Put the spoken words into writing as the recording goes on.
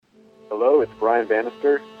Hello, it's Brian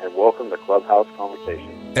Bannister, and welcome to Clubhouse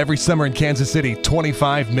Conversation. Every summer in Kansas City,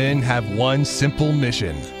 25 men have one simple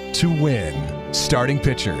mission: to win. Starting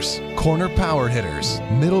pitchers, corner power hitters,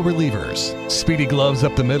 middle relievers, speedy gloves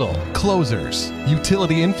up the middle, closers,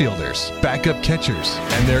 utility infielders, backup catchers,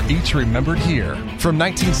 and they're each remembered here. From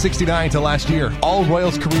 1969 to last year, all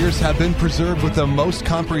Royals careers have been preserved with the most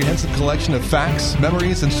comprehensive collection of facts,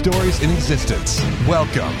 memories, and stories in existence.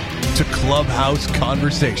 Welcome to Clubhouse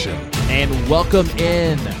Conversation. And welcome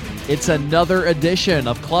in. It's another edition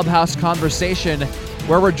of Clubhouse Conversation,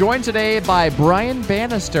 where we're joined today by Brian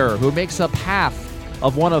Bannister, who makes up half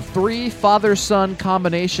of one of three father-son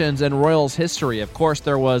combinations in Royals history. Of course,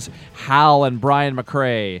 there was Hal and Brian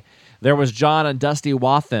McRae, there was John and Dusty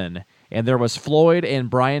Wathan, and there was Floyd and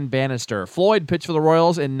Brian Bannister. Floyd pitched for the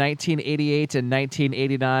Royals in 1988 and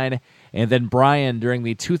 1989, and then Brian during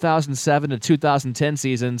the 2007 to 2010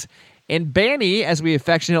 seasons. And Banny, as we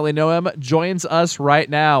affectionately know him, joins us right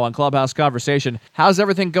now on Clubhouse Conversation. How's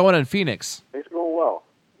everything going in Phoenix? Things are going well.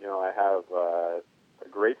 You know, I have a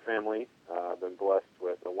great family. I've been blessed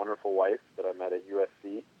with a wonderful wife that I met at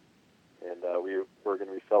USC, and we're going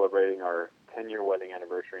to be celebrating our 10-year wedding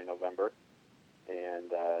anniversary in November.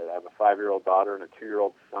 And I have a 5-year-old daughter and a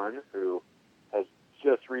 2-year-old son who has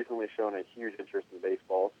just recently shown a huge interest in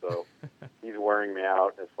baseball, so he's wearing me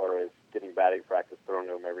out as far as getting batting practice thrown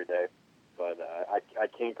to him every day. But I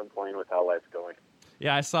can't complain with how life's going.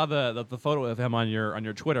 Yeah, I saw the photo of him on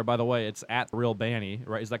your Twitter. By the way, it's at Real Banny,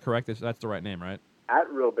 right? Is that correct? That's the right name, right? At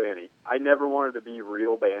Real Banny. I never wanted to be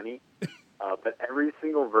Real Banny, but every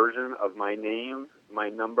single version of my name, my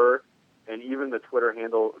number, and even the Twitter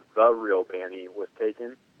handle, The Real Banny, was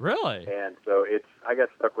taken. Really? And so I got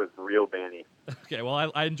stuck with Real Banny. Okay,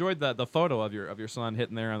 well, I enjoyed the photo of your son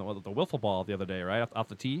hitting there on the wiffle ball the other day, right, off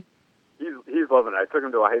the tee. He's loving it. I took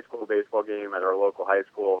him to a high school baseball game at our local high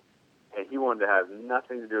school, and he wanted to have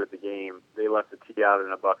nothing to do with the game. They left the tee out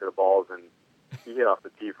in a bucket of balls, and he hit off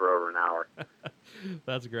the tee for over an hour.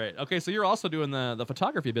 That's great. Okay, so you're also doing the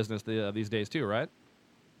photography business these days too, right?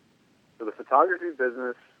 So the photography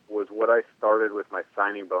business was what I started with my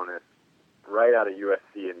signing bonus right out of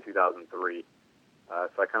USC in 2003.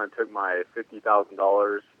 So I kind of took my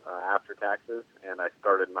 $50,000 after taxes, and I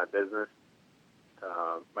started my business.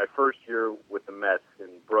 My first year with the Mets in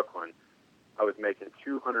Brooklyn, I was making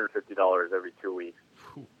 $250 every 2 weeks.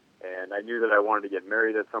 And I knew that I wanted to get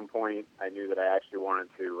married at some point. I knew that I actually wanted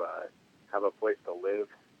to have a place to live.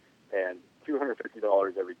 And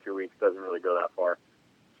 $250 every 2 weeks doesn't really go that far.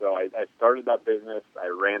 So I started that business. I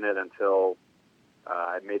ran it until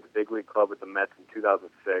I made the big league club with the Mets in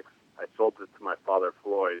 2006. I sold it to my father,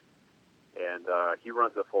 Floyd, and he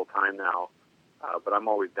runs it full time now. But I'm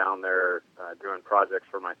always down there doing projects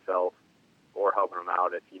for myself or helping him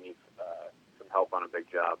out if he needs some help on a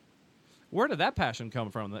big job. Where did that passion come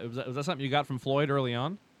from? Was that something you got from Floyd early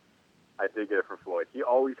on? I did get it from Floyd. He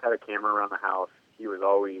always had a camera around the house. He was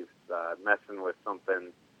always messing with something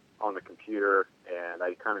on the computer, and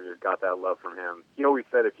I kind of just got that love from him. He always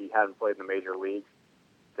said if he hadn't played in the major leagues,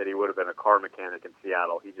 that he would have been a car mechanic in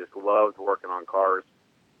Seattle. He just loved working on cars.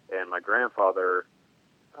 And my grandfather,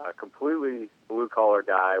 completely blue-collar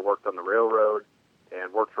guy, worked on the railroad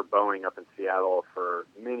and worked for Boeing up in Seattle for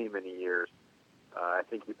many, many years. I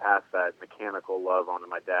think he passed that mechanical love on to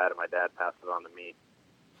my dad, and my dad passed it on to me.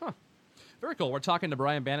 Huh. Very cool. We're talking to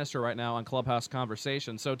Brian Bannister right now on Clubhouse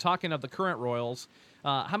Conversation. So talking of the current Royals,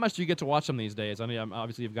 how much do you get to watch them these days? I mean,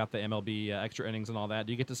 obviously you've got the MLB extra innings and all that.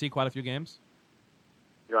 Do you get to see quite a few games?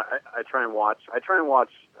 You know, I try and watch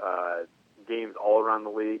games all around the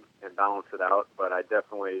league and balance it out, but I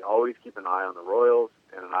definitely always keep an eye on the Royals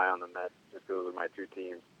and an eye on the Mets, just because those are my two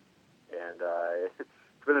teams. And it's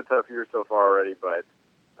been a tough year so far already, but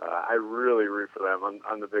I really root for them.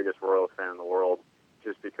 I'm the biggest Royals fan in the world,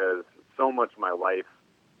 just because so much of my life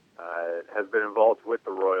has been involved with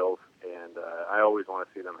the Royals, and I always want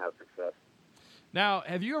to see them have success. Now,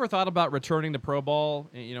 have you ever thought about returning to pro ball,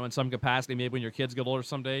 in some capacity, maybe when your kids get older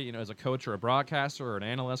someday, as a coach or a broadcaster or an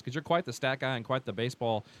analyst? Because you're quite the stat guy and quite the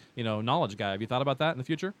baseball, knowledge guy. Have you thought about that in the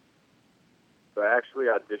future? So I actually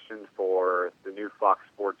auditioned for the new Fox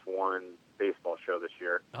Sports 1 baseball show this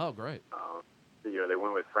year. Oh, great. They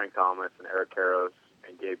went with Frank Thomas and Eric Karros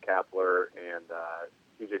and Gabe Kapler and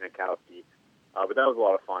CJ Nitkowski. But that was a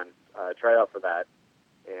lot of fun. I tried out for that.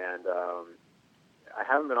 And I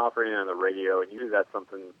haven't been operating on the radio, and usually that's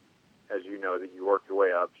something, as you know, that you work your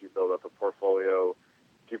way up. You build up a portfolio.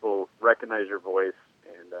 People recognize your voice,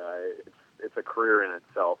 and it's a career in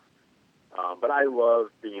itself. But I love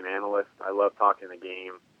being an analyst. I love talking the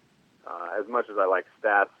game. As much as I like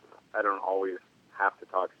stats, I don't always have to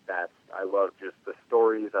talk stats. I love just the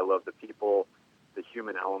stories. I love the people, the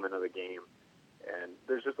human element of the game. And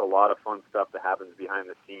there's just a lot of fun stuff that happens behind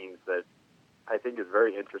the scenes that I think is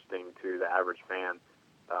very interesting to the average fan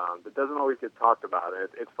that doesn't always get talked about. And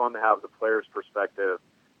it's fun to have the player's perspective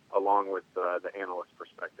along with the analyst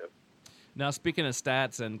perspective. Now, speaking of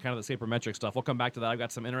stats and kind of the sabermetric stuff, we'll come back to that. I've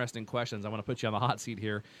got some interesting questions. I want to put you on the hot seat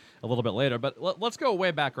here a little bit later. But let's go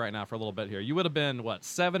way back right now for a little bit here. You would have been,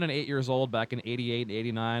 7 and 8 years old back in 88 and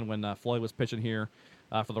 89 when Floyd was pitching here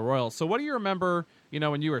for the Royals. So what do you remember,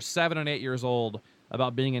 when you were 7 and 8 years old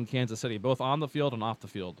about being in Kansas City, both on the field and off the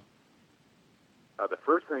field? The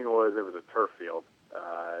first thing was it was a turf field.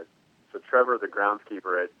 So Trevor, the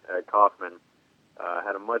groundskeeper at Kauffman,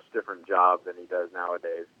 had a much different job than he does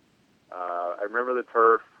nowadays. I remember the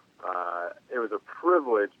turf. It was a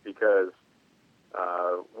privilege because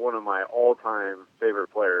one of my all-time favorite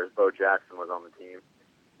players, Bo Jackson, was on the team,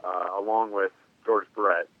 along with George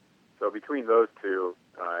Brett. So between those two,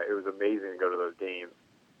 it was amazing to go to those games.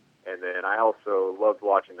 And then I also loved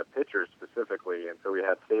watching the pitchers specifically. And so we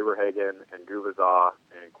had Saberhagen and Gubazah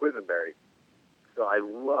and Quisenberry. So I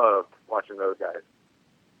loved watching those guys.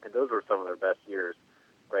 And those were some of their best years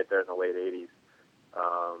right there in the late 80s.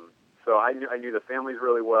 So I knew the families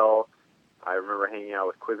really well. I remember hanging out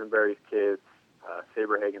with Quisenberry's kids,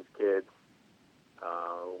 Saberhagen's kids.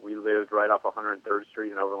 We lived right off 103rd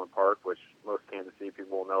Street in Overland Park, which most Kansas City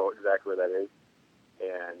people will know exactly where that is.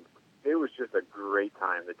 And it was just a great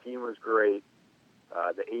time. The team was great.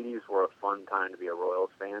 The 80s were a fun time to be a Royals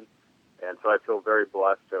fan. And so I feel very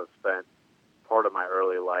blessed to have spent part of my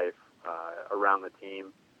early life around the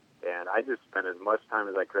team. And I just spent as much time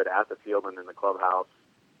as I could at the field and in the clubhouse,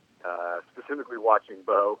 specifically watching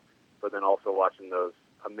Bo, but then also watching those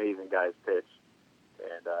amazing guys pitch.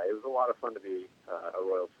 And it was a lot of fun to be a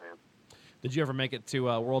Royals fan. Did you ever make it to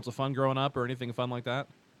Worlds of Fun growing up or anything fun like that?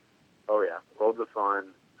 Oh, yeah. Worlds of Fun.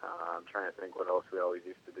 I'm trying to think what else we always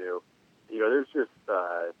used to do. There's just,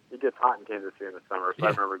 it gets hot in Kansas City in the summer, so I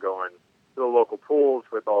remember going to the local pools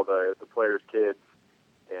with all the players' kids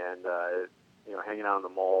and, hanging out in the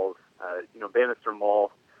malls. Bannister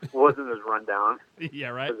Mall wasn't as run down yeah,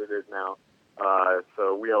 right. as it is now.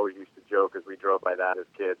 So we always used to joke as we drove by that as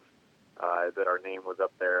kids that our name was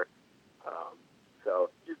up there. So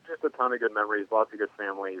just a ton of good memories, lots of good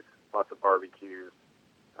families, lots of barbecues.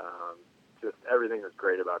 Just everything that's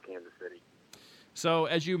great about Kansas City. So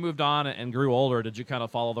as you moved on and grew older, did you kind of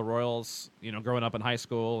follow the Royals, growing up in high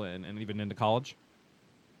school and even into college?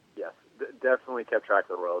 Yes, definitely kept track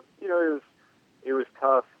of the Royals. It was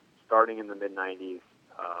tough starting in the mid-'90s.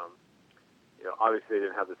 Obviously they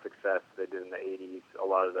didn't have the success they did in the 80s. A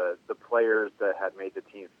lot of the players that had made the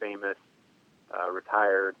team famous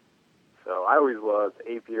retired. So I always loved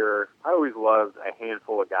Apier. I always loved a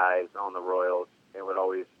handful of guys on the Royals and would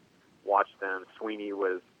always watch them. Sweeney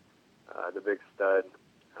was the big stud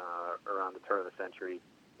around the turn of the century.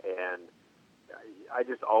 And I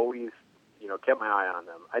just always, kept my eye on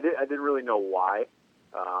them. I didn't really know why,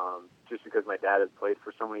 just because my dad had played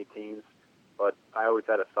for so many teams. But I always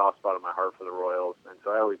had a soft spot in my heart for the Royals, and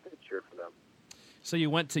so I always did cheer for them. So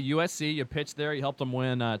you went to USC, you pitched there, you helped them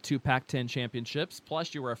win 2 Pac-10 championships,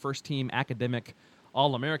 plus you were a first-team academic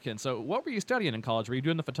All-American. So what were you studying in college? Were you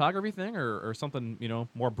doing the photography thing or something,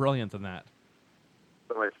 more brilliant than that?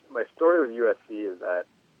 So my story with USC is that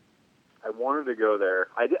I wanted to go there.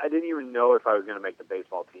 I didn't even know if I was going to make the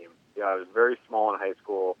baseball team. I was very small in high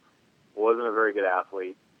school, wasn't a very good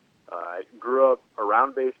athlete. I grew up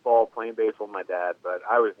around baseball, playing baseball with my dad, but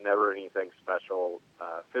I was never anything special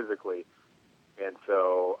physically. And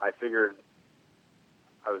so I figured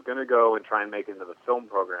I was going to go and try and make it into the film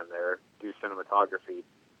program there, do cinematography,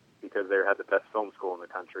 because they had the best film school in the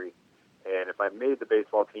country. And if I made the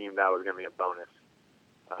baseball team, that was going to be a bonus.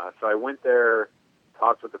 So I went there,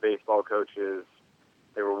 talked with the baseball coaches.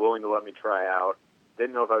 They were willing to let me try out.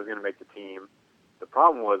 Didn't know if I was going to make the team. The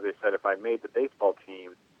problem was they said if I made the baseball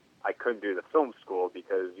team, I couldn't do the film school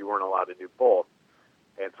because you weren't allowed to do both.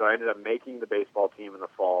 And so I ended up making the baseball team in the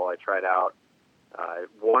fall. I tried out. I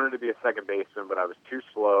wanted to be a second baseman, but I was too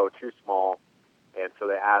slow, too small. And so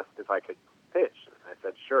they asked if I could pitch. And I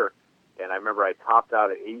said, sure. And I remember I topped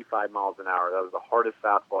out at 85 miles an hour. That was the hardest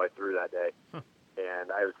fastball I threw that day.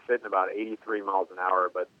 And I was sitting about 83 miles an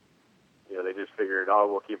hour, but they just figured,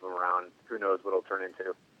 we'll keep him around. Who knows what it'll turn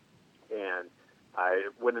into. And I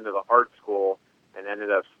went into the art school and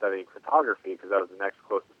ended up studying photography because that was the next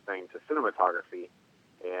closest thing to cinematography.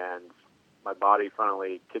 And my body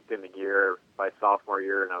finally kicked into gear by sophomore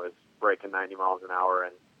year, and I was breaking 90 miles an hour,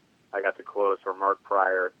 and I got to close for Mark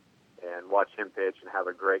Pryor and watch him pitch and have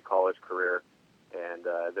a great college career. and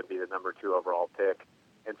then be the number 2 overall pick.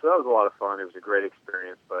 And so that was a lot of fun. It was a great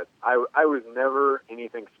experience, but I was never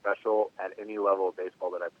anything special at any level of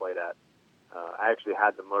baseball that I played at. I actually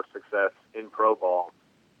had the most success in pro ball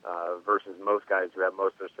versus most guys who had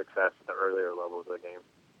most of their success at the earlier levels of the game.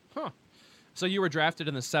 Huh. So you were drafted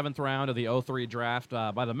in the 7th round of the 2003 draft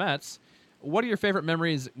by the Mets. What are your favorite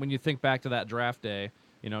memories when you think back to that draft day,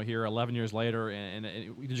 here 11 years later, and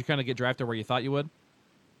did you kind of get drafted where you thought you would?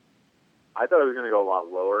 I thought I was going to go a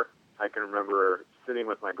lot lower. I can remember sitting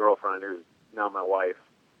with my girlfriend, who's now my wife,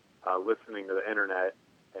 listening to the internet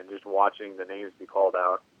and just watching the names be called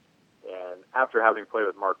out. And after having played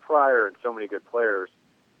with Mark Pryor and so many good players,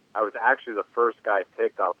 I was actually the first guy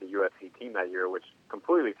picked off the USC team that year, which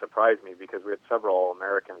completely surprised me because we had several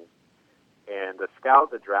All-Americans. And the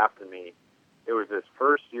scout that drafted me, it was his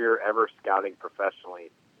first year ever scouting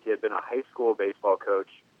professionally. He had been a high school baseball coach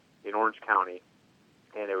in Orange County,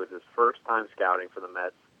 and it was his first time scouting for the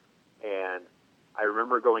Mets. And I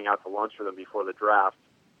remember going out to lunch with him before the draft,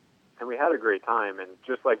 and we had a great time. And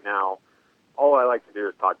just like now, all I like to do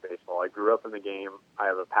is talk baseball. I grew up in the game. I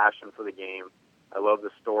have a passion for the game. I love the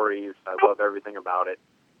stories. I love everything about it.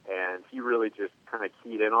 And he really just kind of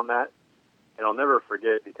keyed in on that. And I'll never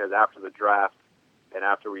forget, because after the draft and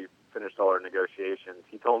after we finished all our negotiations,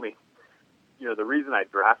 he told me, the reason I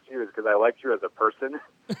drafted you is because I liked you as a person.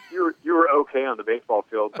 You were okay on the baseball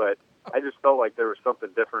field, but I just felt like there was something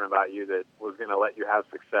different about you that was going to let you have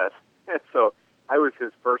success. And so I was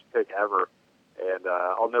his first pick ever, and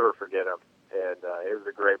I'll never forget him. And it was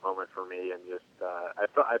a great moment for me, and just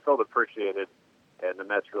I felt appreciated, and the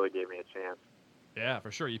Mets really gave me a chance. Yeah,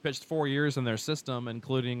 for sure. You pitched 4 years in their system,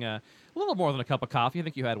 including a little more than a cup of coffee. I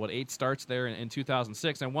think you had, 8 starts there in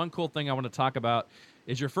 2006. And one cool thing I want to talk about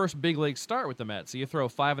is your first big league start with the Mets. So you throw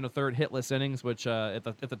 5 1/3 hitless innings, which at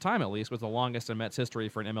the time at least was the longest in Mets history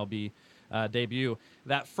for an MLB debut.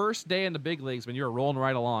 That first day in the big leagues when you were rolling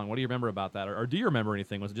right along, what do you remember about that? Or do you remember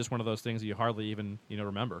anything? Was it just one of those things that you hardly even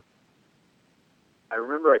remember? I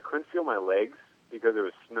remember I couldn't feel my legs because it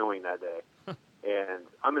was snowing that day. And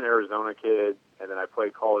I'm an Arizona kid, and then I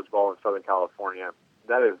played college ball in Southern California.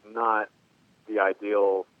 That is not the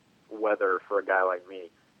ideal weather for a guy like me.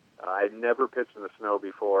 I'd never pitched in the snow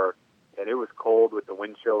before, and it was cold with the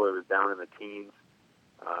wind chill. It was down in the teens.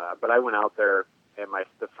 But I went out there, and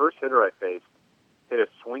the first hitter I faced hit a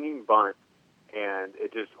swinging bunt, and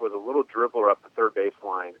it just was a little dribbler up the third base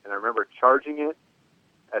line. And I remember charging it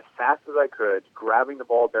as fast as I could, grabbing the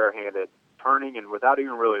ball barehanded, turning, and without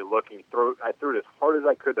even really looking, I threw it as hard as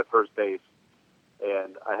I could to first base.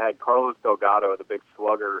 And I had Carlos Delgado, the big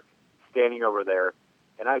slugger, standing over there,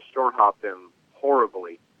 and I short hopped him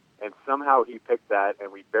horribly. And somehow he picked that,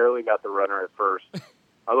 and we barely got the runner at first.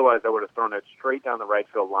 Otherwise, I would have thrown it straight down the right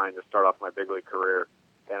field line to start off my big league career.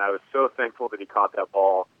 And I was so thankful that he caught that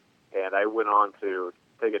ball, and I went on to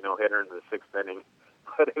take a no-hitter in the 6th inning.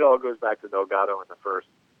 But it all goes back to Delgado in the first,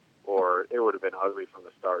 or it would have been ugly from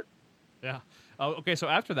the start. Yeah. Okay, so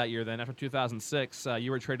after that year then, after 2006,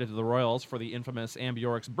 you were traded to the Royals for the infamous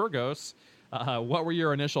Ambiorix Burgos. What were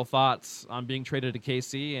your initial thoughts on being traded to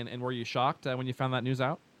KC, and were you shocked when you found that news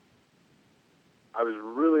out? I was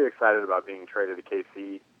really excited about being traded to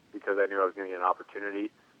KC because I knew I was going to get an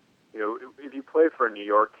opportunity. If you play for a New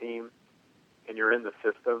York team and you're in the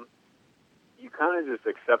system, you kind of just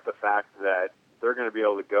accept the fact that they're going to be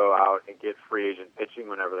able to go out and get free agent pitching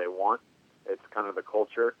whenever they want. It's kind of the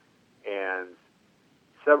culture. And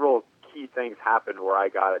several key things happened where I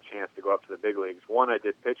got a chance to go up to the big leagues. One, I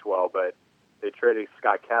did pitch well, but they traded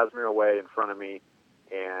Scott Kazmir away in front of me,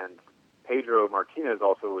 and Pedro Martinez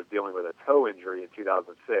also was dealing with a toe injury in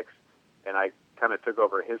 2006, and I kind of took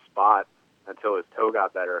over his spot until his toe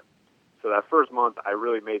got better. So that first month, I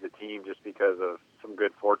really made the team just because of some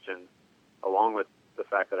good fortune, along with the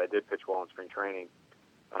fact that I did pitch well in spring training.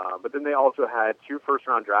 But then they also had 2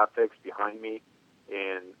 first-round draft picks behind me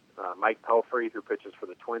in Mike Pelfrey, who pitches for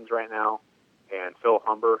the Twins right now, and Phil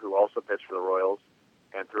Humber, who also pitched for the Royals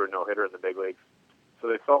and threw a no-hitter in the big leagues. So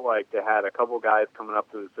they felt like they had a couple guys coming up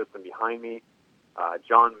through the system behind me.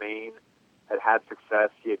 John Maine had success.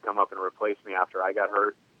 He had come up and replaced me after I got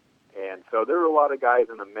hurt. And so there were a lot of guys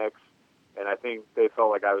in the mix, and I think they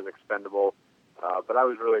felt like I was expendable. But I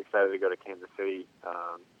was really excited to go to Kansas City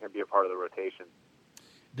and be a part of the rotation.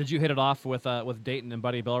 Did you hit it off with Dayton and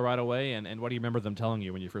Buddy Bell right away? And what do you remember them telling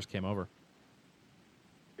you when you first came over?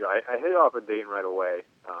 I hit it off with Dayton right away.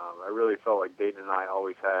 I really felt like Dayton and I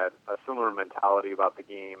always had a similar mentality about the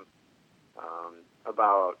game,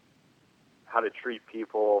 about how to treat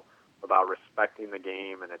people, about respecting the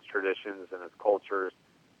game and its traditions and its cultures.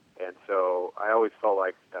 And so I always felt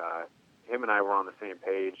like him and I were on the same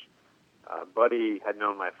page. Buddy had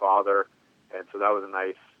known my father, and so that was a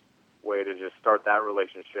nice way to just start that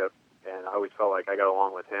relationship. And I always felt like I got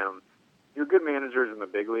along with him. You're good managers in the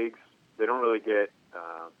big leagues. They don't really get,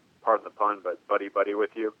 pardon the pun, but buddy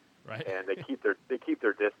with you, Right. And they keep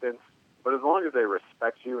their distance. But as long as they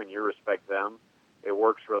respect you and you respect them, it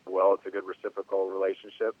works really well. It's a good reciprocal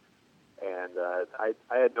relationship. And I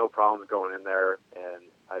had no problems going in there, and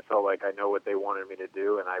I felt like I know what they wanted me to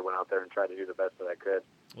do, and I went out there and tried to do the best that I could.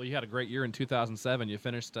 Well, you had a great year in 2007. You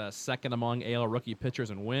finished second among AL rookie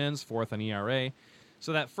pitchers in wins, fourth in ERA.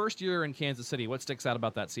 So that first year in Kansas City, what sticks out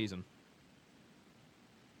about that season?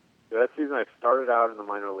 So that season, I started out in the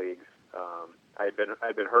minor leagues. I'd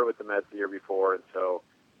been hurt with the Mets the year before, and so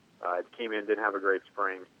I came in, didn't have a great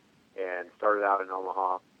spring, and started out in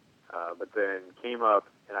Omaha. But then came up,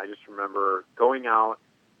 and I just remember going out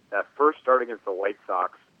that first start against the White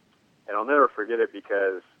Sox, and I'll never forget it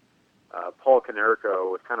because Paul Konerko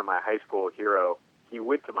was kind of my high school hero. He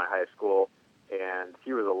went to my high school, and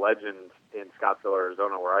he was a legend in Scottsdale,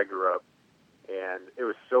 Arizona, where I grew up. And it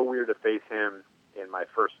was so weird to face him in my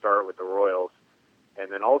first start with the Royals. And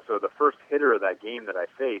then also the first hitter of that game that I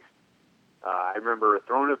faced, I remember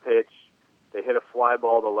throwing a pitch. They hit a fly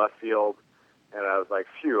ball to left field, and I was like,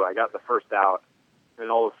 phew, I got the first out. And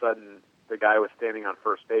all of a sudden, the guy was standing on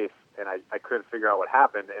first base, and I couldn't figure out what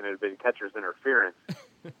happened, and it had been catcher's interference.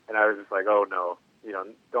 And I was just like, oh, no,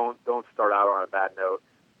 don't start out on a bad note.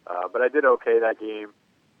 But I did okay that game,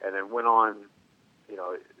 and then went on,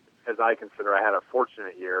 as I consider, I had a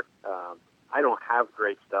fortunate year. I don't have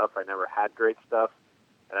great stuff. I never had great stuff,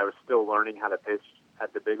 and I was still learning how to pitch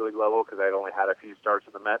at the big league level because I'd only had a few starts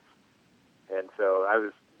with the Mets. And so I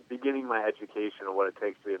was beginning my education of what it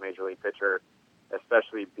takes to be a major league pitcher,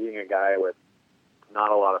 especially being a guy with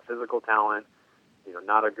not a lot of physical talent,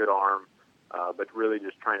 not a good arm, but really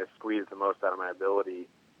just trying to squeeze the most out of my ability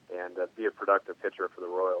and be a productive pitcher for the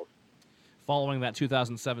Royals. Following that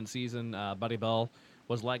 2007 season, Buddy Bell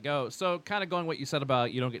was let go. So kind of going what you said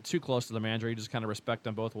about you don't get too close to the manager, you just kind of respect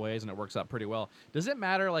them both ways, and it works out pretty well. Does it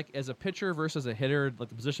matter, like, as a pitcher versus a hitter, like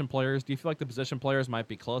the position players, do you feel like the position players might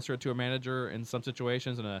be closer to a manager in some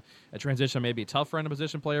situations, and a transition may be tougher in a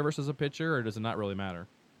position player versus a pitcher, or does it not really matter?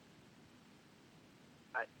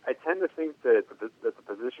 I tend to think that the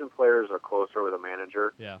position players are closer with a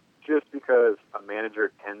manager, Yeah. just because a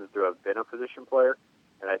manager tends to have been a position player,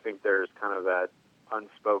 and I think there's kind of that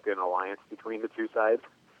unspoken alliance between the two sides.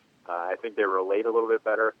 I think they relate a little bit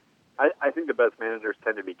better. I think the best managers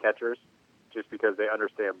tend to be catchers, just because they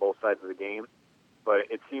understand both sides of the game. But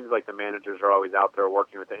it seems like the managers are always out there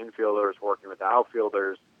working with the infielders, working with the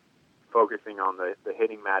outfielders, focusing on the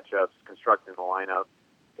hitting matchups, constructing the lineup,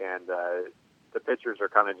 and the pitchers are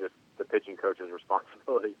kind of just the pitching coach's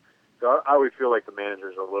responsibility. So I always feel like the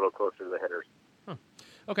managers are a little closer to the hitters.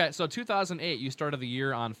 Okay, so 2008, you started the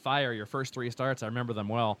year on fire. Your first three starts, I remember them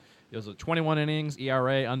well. It was a 21 innings,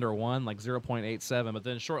 ERA under 1, like 0.87. But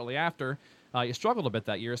then shortly after, you struggled a bit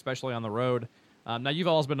that year, especially on the road. Now, you've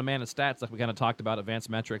always been a man of stats, like we kind of talked about, advanced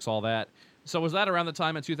metrics, all that. So was that around the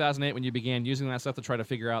time in 2008 when you began using that stuff to try to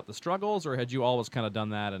figure out the struggles, or had you always kind of done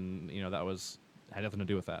that and, that had nothing to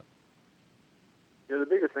do with that? The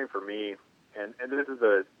biggest thing for me, and this is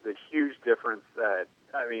the huge difference that,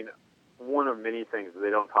 one of many things that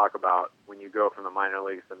they don't talk about when you go from the minor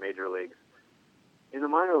leagues to major leagues. In the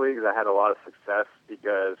minor leagues, I had a lot of success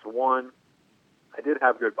because, one, I did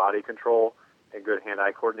have good body control and good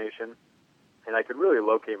hand-eye coordination, and I could really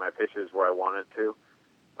locate my pitches where I wanted to.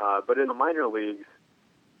 But in the minor leagues,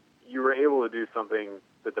 you were able to do something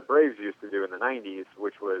that the Braves used to do in the 90s,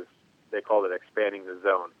 which was, they called it expanding the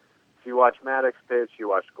zone. So you watch Maddox pitch, you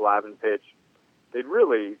watch Glavine pitch, they'd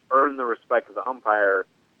really earn the respect of the umpire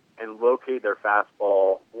and locate their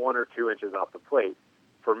fastball 1 or 2 inches off the plate.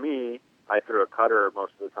 For me, I threw a cutter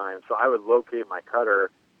most of the time, so I would locate my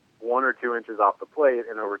cutter 1 or 2 inches off the plate,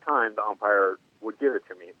 and over time, the umpire would give it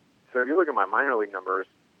to me. So if you look at my minor league numbers,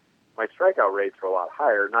 my strikeout rates were a lot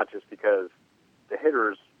higher, not just because the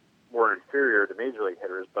hitters were inferior to major league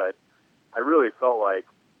hitters, but I really felt like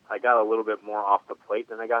I got a little bit more off the plate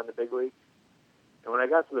than I got in the big leagues. And when I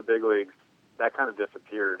got to the big leagues, that kind of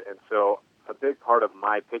disappeared. And so a big part of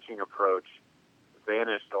my pitching approach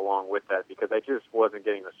vanished along with that because I just wasn't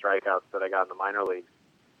getting the strikeouts that I got in the minor leagues.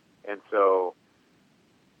 And so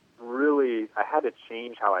really I had to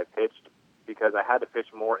change how I pitched because I had to pitch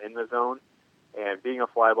more in the zone. And being a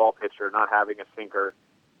fly ball pitcher, not having a sinker,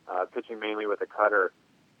 pitching mainly with a cutter,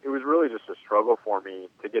 it was really just a struggle for me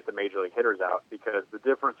to get the major league hitters out because the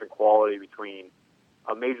difference in quality between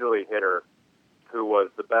a major league hitter who was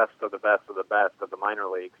the best of the best of the best of the minor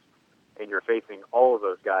leagues, and you're facing all of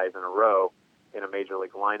those guys in a row in a major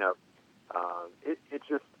league lineup, It's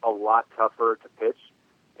just a lot tougher to pitch,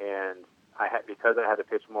 and because I had to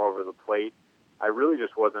pitch more over the plate, I really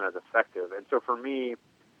just wasn't as effective. And so for me,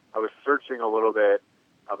 I was searching a little bit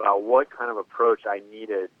about what kind of approach I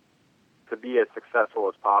needed to be as successful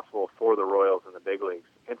as possible for the Royals in the big leagues.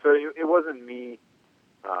 And so it wasn't me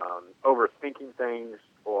overthinking things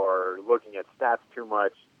or looking at stats too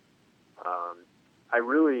much. I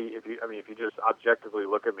really, if you just objectively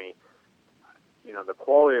look at me, the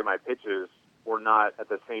quality of my pitches were not at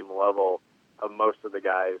the same level of most of the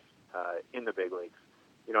guys in the big leagues.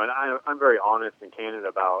 And I'm very honest and candid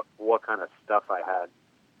about what kind of stuff I had.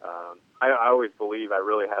 I always believe I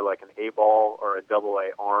really had like an A ball or a double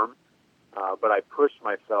A arm, but I pushed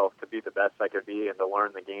myself to be the best I could be and to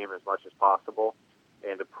learn the game as much as possible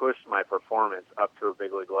and to push my performance up to a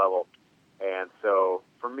big league level. And so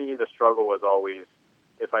for me, the struggle was always,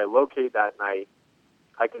 if I locate that night,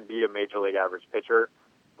 I can be a major league average pitcher,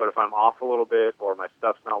 but if I'm off a little bit or my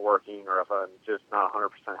stuff's not working or if I'm just not 100%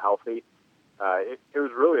 healthy, it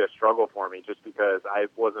was really a struggle for me just because I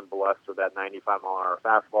wasn't blessed with that 95-mile-an-hour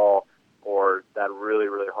fastball or that really,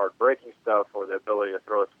 really hard breaking stuff or the ability to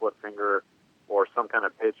throw a split finger or some kind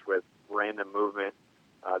of pitch with random movement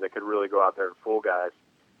that could really go out there and fool guys.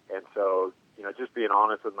 And so, just being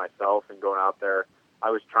honest with myself and going out there,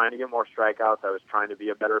 I was trying to get more strikeouts. I was trying to be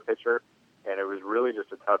a better pitcher. And it was really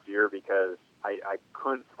just a tough year because I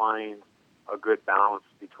couldn't find a good balance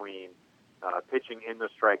between pitching in the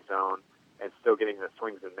strike zone and still getting the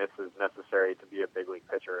swings and misses necessary to be a big league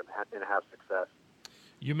pitcher and have success.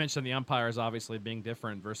 You mentioned the umpires obviously being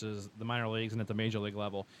different versus the minor leagues and at the major league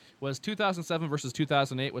level. Was 2007 versus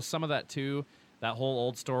 2008, was some of that too, that whole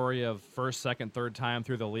old story of first, second, third time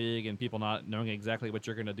through the league and people not knowing exactly what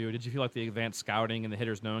you're going to do? Did you feel like the advanced scouting and the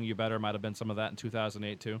hitters knowing you better might have been some of that in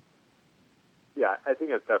 2008 too? Yeah, I think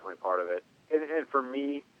that's definitely part of it. And for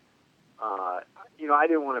me, I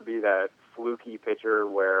didn't want to be that fluky pitcher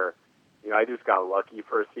where, I just got lucky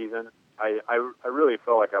for a season. I really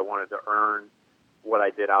felt like I wanted to earn what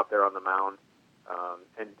I did out there on the mound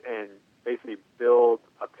and basically build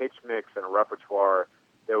a pitch mix and a repertoire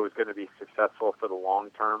that was going to be successful for the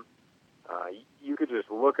long term. You could just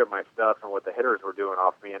look at my stuff and what the hitters were doing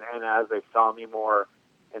off me, and as they saw me more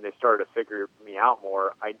and they started to figure me out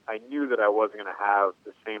more, I knew that I wasn't going to have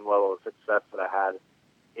the same level of success that I had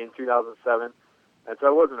in 2007. And so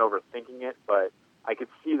I wasn't overthinking it, but I could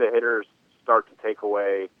see the hitters start to take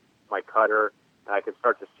away my cutter, and I could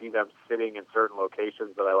start to see them sitting in certain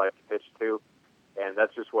locations that I like to pitch to. And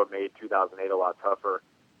that's just what made 2008 a lot tougher.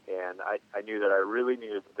 And I knew that I really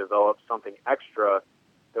needed to develop something extra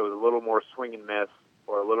that was a little more swing and miss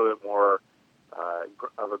or a little bit more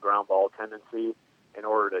of a ground ball tendency in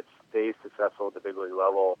order to stay successful at the big league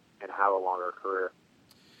level and have a longer career.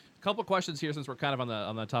 A couple questions here since we're kind of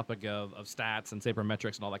on the topic of stats and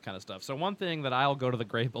sabermetrics and all that kind of stuff. So one thing that I'll go to the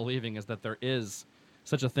grave believing is that there is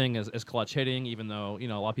such a thing as clutch hitting, even though, a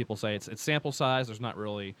lot of people say it's sample size. There's not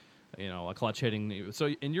really, a clutch hitting. So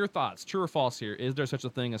in your thoughts, true or false here, is there such a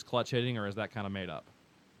thing as clutch hitting, or is that kind of made up?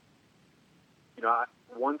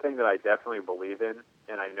 One thing that I definitely believe in,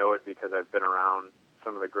 and I know it because I've been around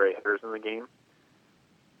some of the great hitters in the game,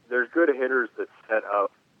 there's good hitters that set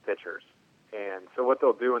up pitchers. And so what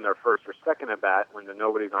they'll do in their first or second at bat when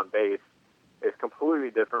nobody's on base is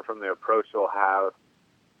completely different from the approach they'll have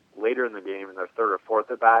later in the game in their third or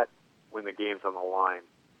fourth at bat when the game's on the line.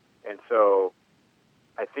 And so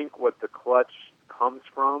I think what the clutch comes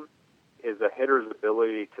from is a hitter's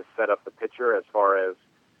ability to set up the pitcher as far as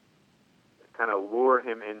kind of lure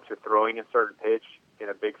him into throwing a certain pitch in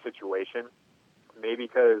a big situation. Maybe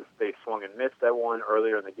because they swung and missed that one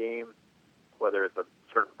earlier in the game, whether it's a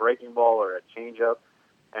certain breaking ball or a changeup,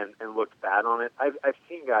 and looked bad on it. I've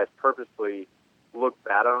seen guys purposely look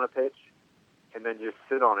bad on a pitch and then just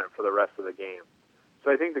sit on it for the rest of the game.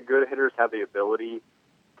 So I think the good hitters have the ability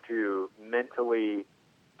to mentally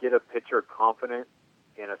get a pitcher confident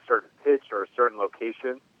in a certain pitch or a certain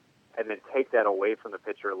location and then take that away from the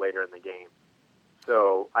pitcher later in the game.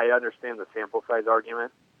 So I understand the sample size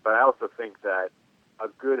argument, but I also think that a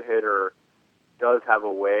good hitter does have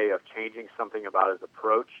a way of changing something about his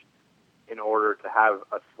approach in order to have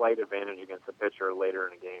a slight advantage against a pitcher later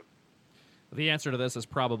in a game. The answer to this is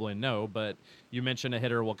probably no, but you mentioned a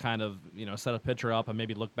hitter will kind of, set a pitcher up and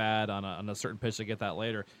maybe look bad on a certain pitch to get that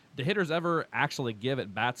later. Do hitters ever actually give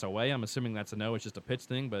at bats away? I'm assuming that's a no, it's just a pitch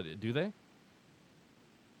thing, but do they?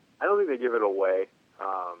 I don't think they give it away.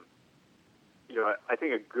 I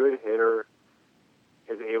think a good hitter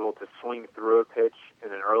is able to swing through a pitch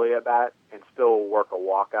in an early at-bat and still work a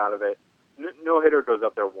walk out of it. No hitter goes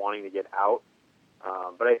up there wanting to get out,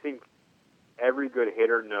 but I think every good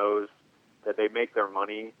hitter knows that they make their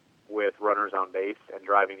money with runners on base and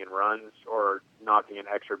driving in runs or knocking an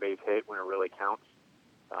extra base hit when it really counts.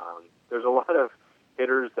 There's a lot of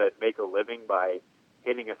hitters that make a living by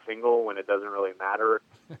hitting a single when it doesn't really matter,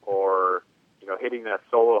 or hitting that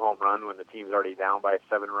solo home run when the team's already down by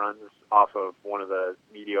 7 runs off of one of the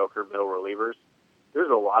mediocre middle relievers. There's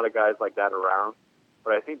a lot of guys like that around,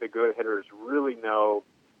 but I think the good hitters really know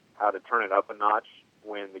how to turn it up a notch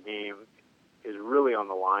when the game is really on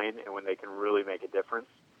the line and when they can really make a difference.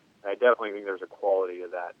 And I definitely think there's a quality to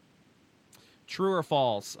that. True or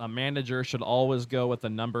false, a manager should always go with the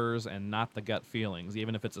numbers and not the gut feelings,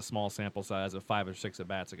 even if it's a small sample size of 5 or 6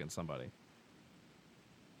 at-bats against somebody?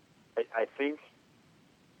 I think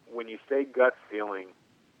when you say gut feeling,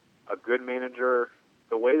 a good manager,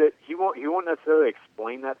 the way that he won't necessarily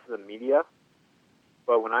explain that to the media,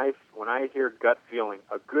 but when I hear gut feeling,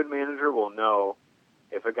 a good manager will know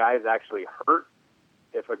if a guy is actually hurt,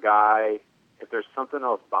 if there's something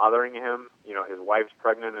else bothering him, his wife's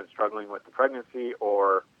pregnant and struggling with the pregnancy,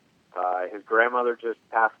 or his grandmother just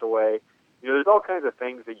passed away. There's all kinds of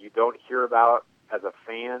things that you don't hear about as a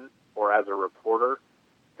fan or as a reporter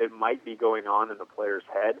that might be going on in the player's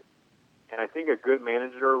head. And I think a good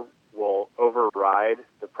manager will override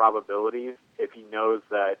the probabilities if he knows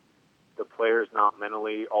that the player's not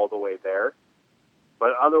mentally all the way there.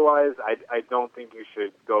 But otherwise, I don't think you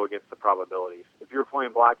should go against the probabilities. If you're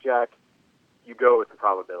playing blackjack, you go with the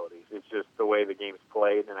probabilities. It's just the way the game's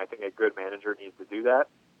played, and I think a good manager needs to do that,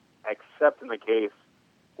 except in the case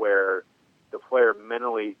where the player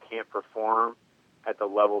mentally can't perform at the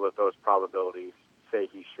level that those probabilities say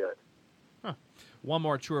he should. Huh. One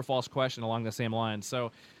more true or false question along the same line.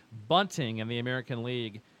 So bunting in the American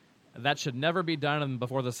League, that should never be done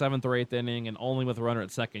before the 7th or 8th inning and only with a runner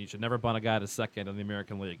at second. You should never bunt a guy to second in the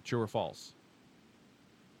American League. True or false?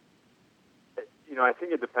 I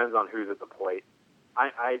think it depends on who's at the plate.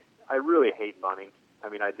 I really hate bunting. I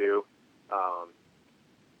mean, I do.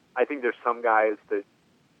 I think there's some guys that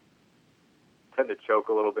tend to choke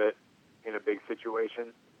a little bit in a big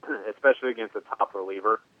situation, especially against a top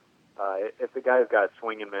reliever. If the guy's got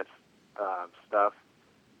swing and miss stuff,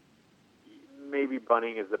 maybe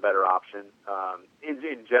bunting is the better option.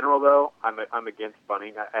 In general, though, I'm against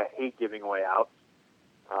bunting. I hate giving away outs.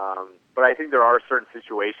 But I think there are certain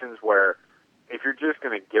situations where if you're just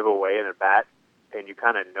going to give away an at-bat and you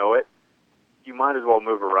kind of know it, you might as well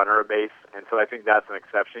move a runner a base. And so I think that's an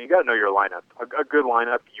exception. You got to know your lineup. A good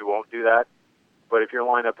lineup, you won't do that. But if your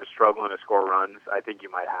lineup is struggling to score runs, I think you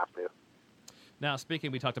might have to. Now,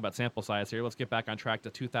 we talked about sample size here. Let's get back on track to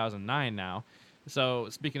 2009 now. So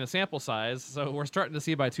speaking of sample size, so we're starting to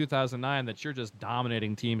see by 2009 that you're just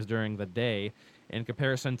dominating teams during the day in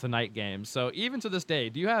comparison to night games. So even to this day,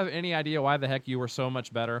 do you have any idea why the heck you were so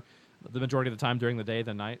much better the majority of the time during the day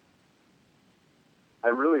than night? I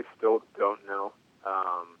really still don't know.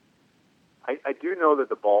 I do know that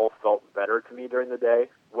the ball felt better to me during the day,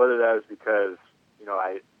 whether that was because,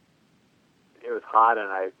 it was hot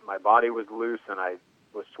and my body was loose and I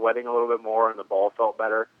was sweating a little bit more and the ball felt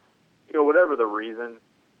better. Whatever the reason,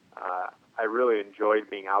 I really enjoyed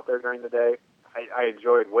being out there during the day. I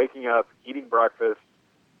enjoyed waking up, eating breakfast,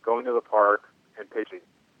 going to the park, and pitching.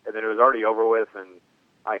 And then it was already over with, and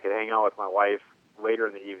I could hang out with my wife later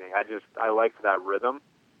in the evening. I liked that rhythm.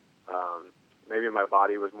 Maybe my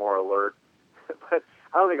body was more alert, but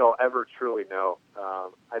I don't think I'll ever truly know.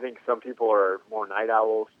 I think some people are more night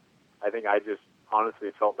owls. I think I just honestly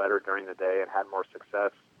felt better during the day and had more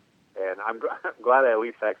success. And I'm glad I at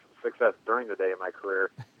least had success during the day in my career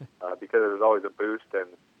because there was always a boost. And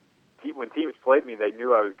when teams played me, they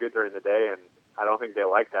knew I was good during the day, and I don't think they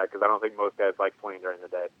liked that because I don't think most guys like playing during the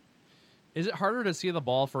day. Is it harder to see the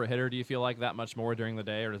ball for a hitter, do you feel like, that much more during the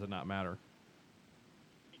day, or does it not matter?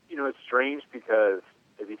 It's strange because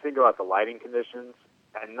if you think about the lighting conditions,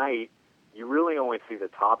 at night, you really only see the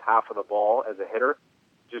top half of the ball as a hitter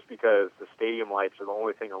just because the stadium lights are the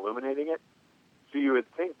only thing illuminating it. So you would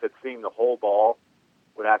think that seeing the whole ball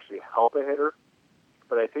would actually help a hitter,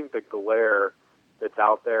 but I think the glare that's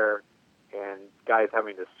out there and guys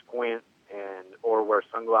having to squint or wear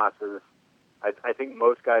sunglasses, I think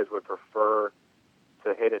most guys would prefer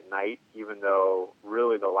to hit at night, even though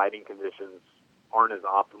really the lighting conditions aren't as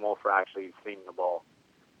optimal for actually seeing the ball.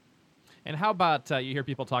 And how about you hear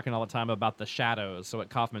people talking all the time about the shadows? So at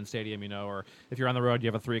Kauffman Stadium, or if you're on the road, you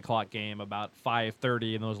have a 3 o'clock game, about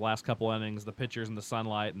 5:30 in those last couple innings, the pitchers in the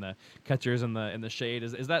sunlight and the catchers in the shade.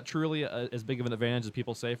 Is that truly as big of an advantage as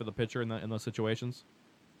people say for the pitcher in those situations?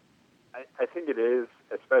 I think it is,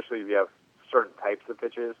 especially if you have certain types of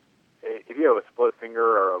pitches. If you have a split finger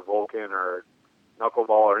or a Vulcan or knuckleball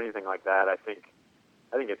or anything like that, I think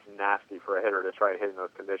I think it's nasty for a hitter to try to hit in those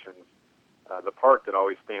conditions. The part that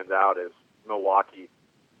always stands out is Milwaukee.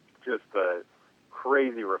 Just the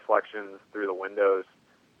crazy reflections through the windows.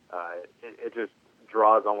 It just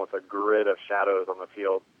draws almost a grid of shadows on the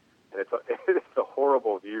field, and it's a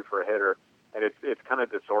horrible view for a hitter, and it's kind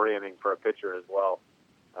of disorienting for a pitcher as well.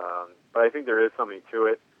 But I think there is something to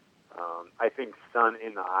it. I think sun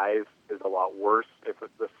in the eyes is a lot worse if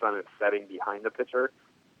the sun is setting behind the pitcher.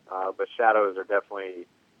 But shadows are definitely,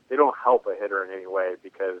 they don't help a hitter in any way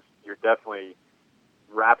because you're definitely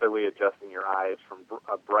rapidly adjusting your eyes from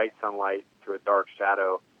a bright sunlight to a dark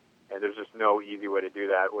shadow, and there's just no easy way to do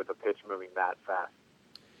that with a pitch moving that fast.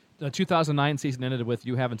 The 2009 season ended with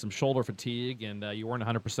you having some shoulder fatigue, and you weren't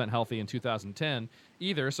 100% healthy in 2010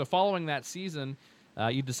 either. So following that season,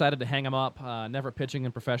 you decided to hang him up, never pitching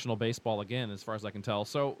in professional baseball again, as far as I can tell.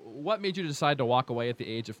 So what made you decide to walk away at the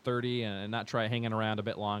age of 30 and not try hanging around a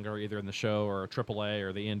bit longer, either in the show or AAA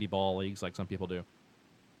or the indie ball leagues like some people do?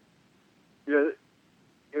 Yeah,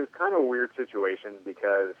 it was kind of a weird situation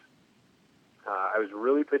because I was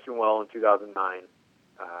really pitching well in 2009.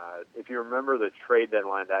 If you remember the trade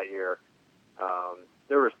deadline that year,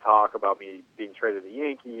 there was talk about me being traded to the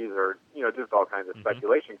Yankees or, just all kinds of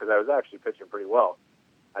speculation because I was actually pitching pretty well.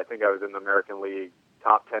 I think I was in the American League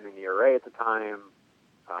top 10 in ERA at the time.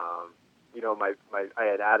 I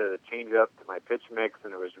had added a changeup to my pitch mix,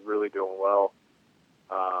 and it was really doing well.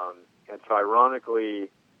 And so ironically,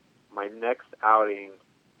 my next outing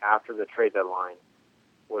after the trade deadline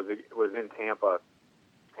was in Tampa,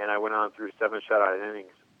 and I went on through 7 shutout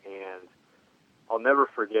innings. And I'll never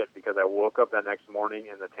forget because I woke up that next morning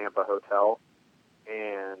in the Tampa hotel,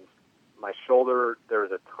 and my shoulder, there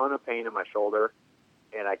was a ton of pain in my shoulder,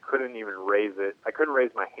 and I couldn't even raise it. I couldn't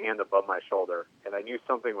raise my hand above my shoulder, and I knew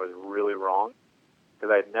something was really wrong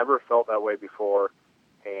because I had never felt that way before,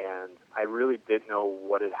 and I really didn't know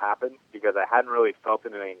what had happened because I hadn't really felt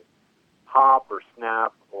anything pop or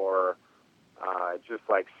snap or just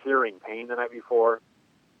like searing pain the night before.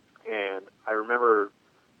 And I remember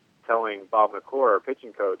telling Bob McClure, our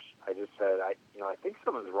pitching coach, I just said, I think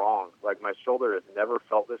something's wrong. Like, my shoulder has never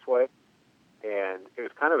felt this way. And it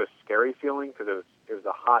was kind of a scary feeling because it was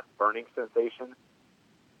a hot burning sensation.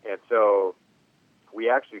 And so we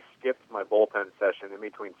actually skipped my bullpen session in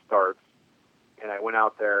between starts. And I went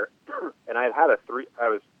out there, and I had a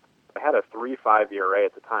 3.5 ERA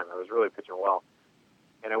at the time. I was really pitching well.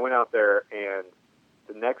 And I went out there, and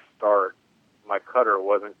the next start, my cutter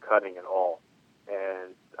wasn't cutting at all.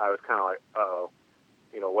 And I was kind of like, uh-oh,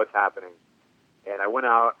 what's happening? And I went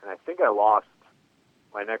out, and I think I lost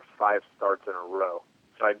my next 5 starts in a row.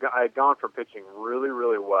 So I had gone from pitching really,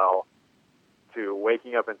 really well to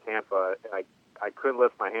waking up in Tampa, and I couldn't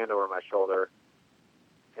lift my hand over my shoulder,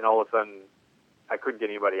 and all of a sudden I couldn't get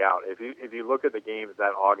anybody out. If you look at the games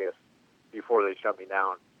that August before they shut me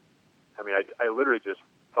down, I mean, I literally just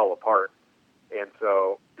fell apart. And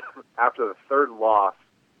so after the 3rd loss,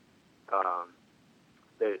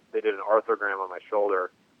 they did an arthrogram on my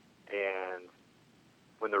shoulder, and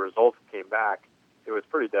when the results came back, it was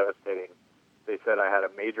pretty devastating. They said I had a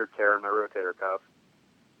major tear in my rotator cuff.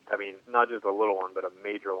 I mean, not just a little one, but a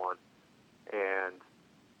major one. And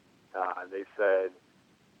they said,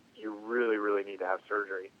 you really, really need to have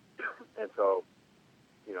surgery. And so,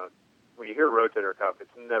 when you hear rotator cuff,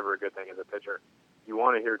 it's never a good thing as a pitcher. You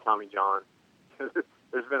want to hear Tommy John.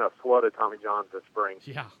 There's been a flood of Tommy Johns this spring.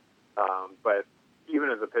 Yeah. But even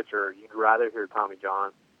as a pitcher, you'd rather hear Tommy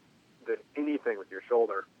John than anything with your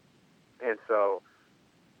shoulder. And so,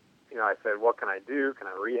 I said, what can I do? Can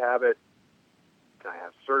I rehab it? Can I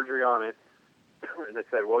have surgery on it? And they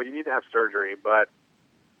said, well, you need to have surgery, but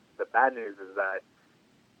the bad news is that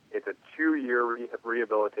it's a 2-year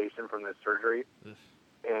rehabilitation from this surgery.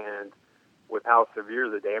 And with how severe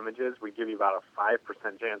the damage is, we give you about a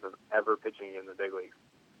 5% chance of ever pitching in the big leagues.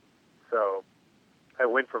 So I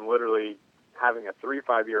went from literally having a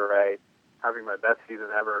 3.5 ERA, having my best season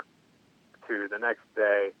ever, to the next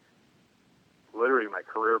day, literally my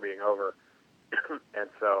career being over. And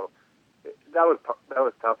so that was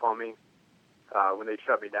tough on me when they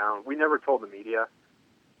shut me down. We never told the media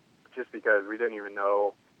just because we didn't even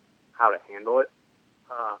know how to handle it.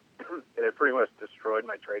 It had pretty much destroyed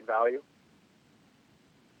my trade value.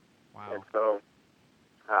 Wow. And so,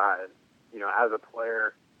 as a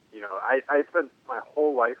player, I spent my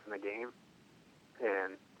whole life in the game,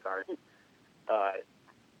 and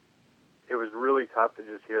it was really tough to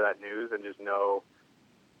just hear that news and just know,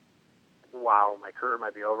 wow, my career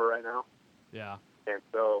might be over right now. Yeah. And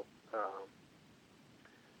so,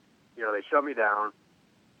 they shut me down.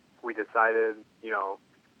 We decided,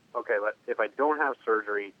 okay, if I don't have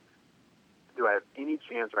surgery, do I have any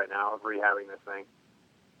chance right now of rehabbing this thing?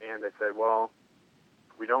 And they said, well,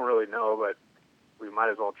 we don't really know, but we might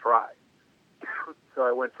as well try. So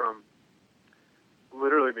I went from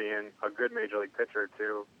literally being a good major league pitcher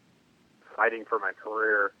to fighting for my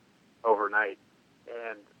career overnight.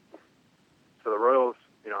 And so the Royals,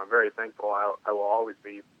 I'm very thankful. I will always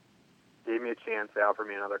be. Gave me a chance. They offered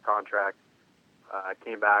me another contract. I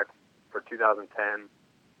came back for 2010,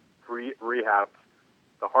 rehabbed,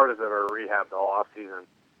 the hardest I've ever rehabbed all off season,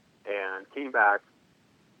 and came back.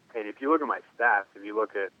 And if you look at my stats, if you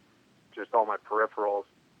look at just all my peripherals,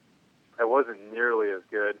 I wasn't nearly as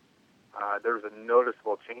good. There was a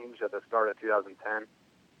noticeable change at the start of 2010.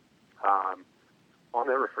 I'll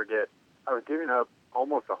never forget, I was giving up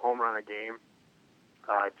almost a home run a game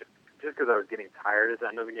just because I was getting tired at the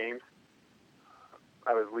end of the games.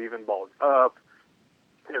 I was leaving balls up.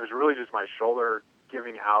 It was really just my shoulder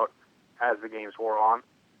giving out as the games wore on.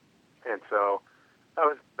 And so that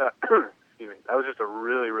was, excuse me, that was just a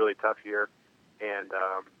really, really tough year. And,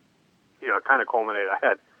 it kind of culminated.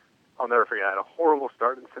 I'll never forget, I had a horrible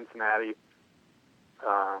start in Cincinnati.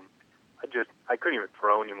 I couldn't even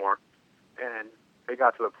throw anymore. And it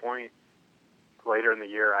got to the point later in the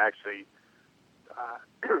year, I actually,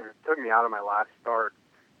 took me out of my last start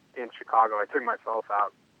in Chicago. I took myself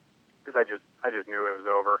out because I just knew it was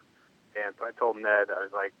over. And so I told Ned, I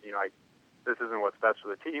was like, this isn't what's best for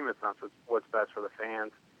the team. It's not what's best for the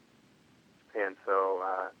fans. And so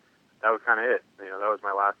that was kind of it. That was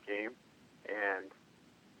my last game. And,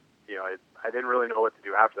 I didn't really know what to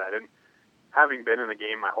do after that. And having been in the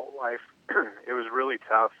game my whole life, it was really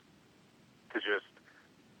tough to just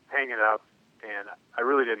hang it up. And I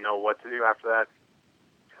really didn't know what to do after that.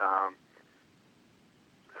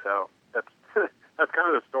 So that's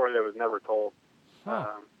kind of the story that was never told. Huh.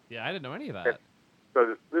 Yeah, I didn't know any of that.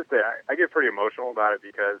 So this day, I get pretty emotional about it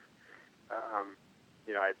because,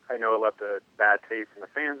 I know it left a bad taste in the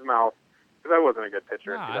fans' mouth because I wasn't a good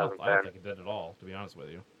pitcher in 2010. I don't think it did at all, to be honest with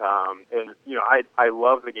you. And I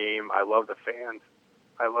love the game. I love the fans.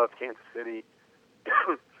 I love Kansas City.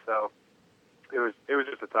 So it was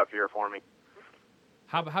just a tough year for me.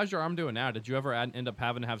 How's your arm doing now? Did you ever end up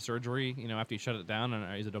having to have surgery, after you shut it down,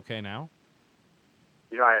 and is it okay now?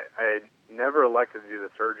 I never elected to do the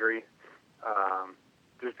surgery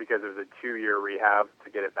just because it was a 2-year rehab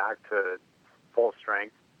to get it back to full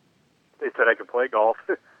strength. They said I could play golf,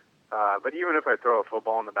 but even if I throw a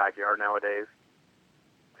football in the backyard nowadays,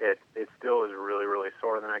 it still is really, really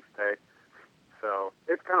sore the next day. So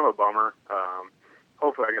it's kind of a bummer.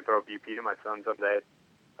 Hopefully I can throw BP to my son someday.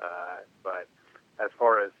 But as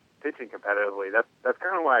far as pitching competitively, that's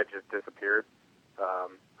kind of why I just disappeared.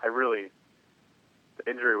 The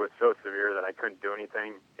injury was so severe that I couldn't do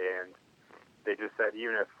anything, and they just said,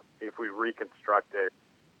 even if we reconstruct it,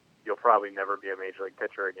 you'll probably never be a major league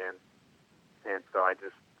pitcher again. And so I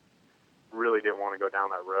just really didn't want to go down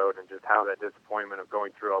that road and just have that disappointment of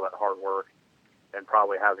going through all that hard work and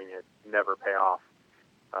probably having it never pay off.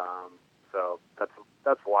 So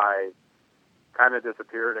that's why I kind of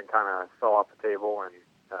disappeared and kind of fell off the table, and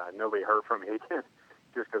nobody heard from me again,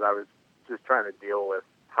 just because I was just trying to deal with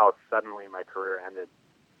how suddenly my career ended.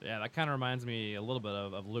 Yeah, that kind of reminds me a little bit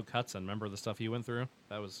of Luke Hudson. Remember the stuff he went through?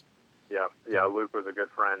 That was... Yeah, Luke was a good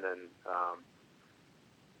friend, and,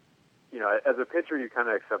 as a pitcher, you kind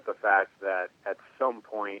of accept the fact that at some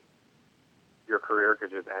point your career could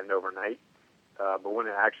just end overnight, but when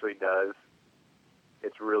it actually does,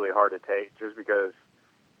 it's really hard to take, just because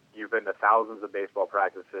you've been to thousands of baseball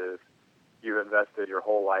practices, you've invested your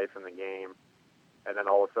whole life in the game, and then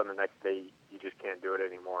all of a sudden the next day you just can't do it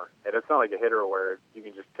anymore. And it's not like a hitter where you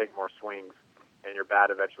can just take more swings and your bat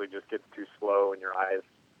eventually just gets too slow and your eyes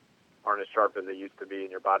aren't as sharp as they used to be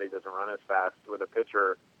and your body doesn't run as fast. With a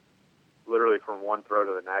pitcher, literally from one throw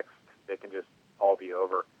to the next, it can just all be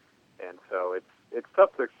over. And so it's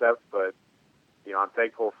tough to accept, but I'm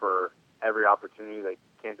thankful for every opportunity that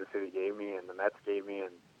Kansas City gave me and the Mets gave me,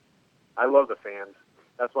 and I love the fans.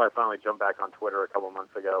 That's why I finally jumped back on Twitter a couple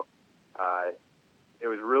months ago. It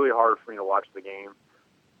was really hard for me to watch the game,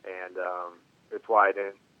 and it's why I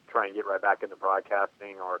didn't try and get right back into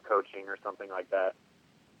broadcasting or coaching or something like that.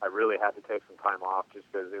 I really had to take some time off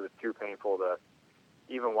just because it was too painful to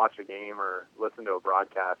even watch a game or listen to a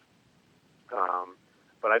broadcast.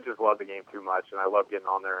 But I just love the game too much, and I love getting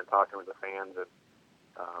on there and talking with the fans. And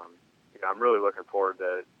I'm really looking forward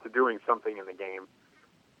to doing something in the game.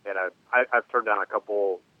 And I've turned down a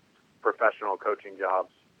couple professional coaching jobs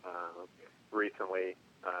recently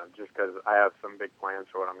just because I have some big plans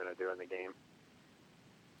for what I'm going to do in the game.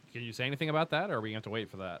 Can you say anything about that, or are we going to have to wait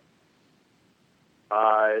for that?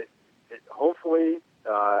 Hopefully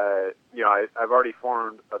I've already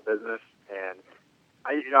formed a business, and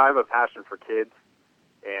I have a passion for kids,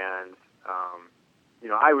 and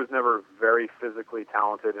I was never very physically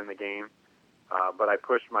talented in the game, but I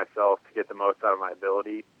pushed myself to get the most out of my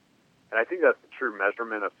ability, and I think that's the true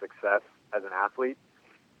measurement of success as an athlete.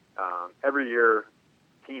 Every year,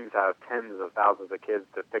 teams have tens of thousands of kids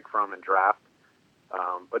to pick from and draft,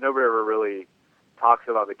 but nobody ever really talks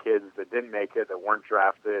about the kids that didn't make it, that weren't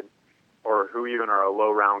drafted, or who even are a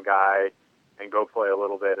low-round guy and go play a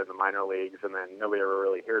little bit in the minor leagues, and then nobody ever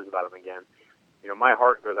really hears about them again. My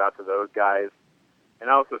heart goes out to those guys, and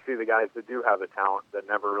I also see the guys that do have the talent that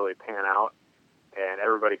never really pan out, and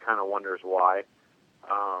everybody kind of wonders why.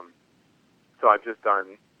 So I've just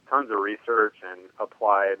done tons of research and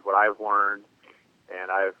applied what I've learned,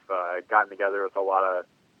 and I've gotten together with a lot of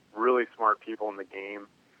really smart people in the game,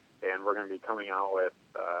 and we're going to be coming out with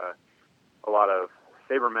a lot of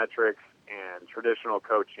sabermetrics and traditional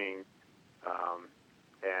coaching,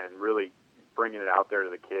 and really bringing it out there to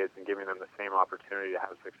the kids and giving them the same opportunity to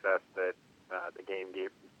have success that the game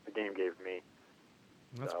gave me.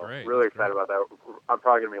 That's so great. Really That's excited great. about that. I'm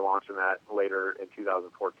probably going to be launching that later in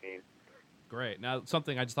 2014. Great. Now,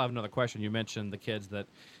 I just have another question. You mentioned the kids that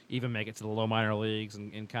even make it to the low minor leagues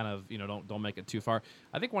and kind of don't make it too far.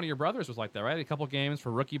 I think one of your brothers was like that, right? A couple games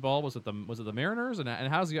for rookie ball. Was it the Mariners? And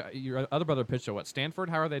how's your other brother pitched at what, Stanford?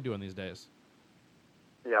 How are they doing these days?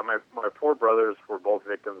 Yeah, my poor brothers were both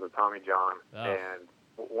victims of Tommy John, and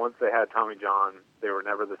once they had Tommy John, they were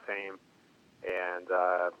never the same. And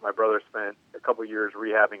my brother spent a couple years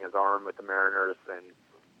rehabbing his arm with the Mariners and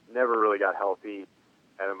never really got healthy.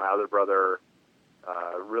 And then my other brother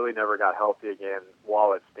really never got healthy again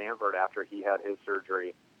while at Stanford after he had his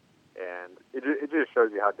surgery. And it just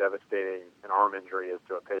shows you how devastating an arm injury is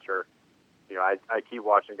to a pitcher. I keep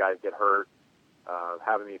watching guys get hurt,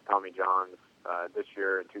 having these Tommy Johns this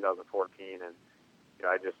year in 2014, and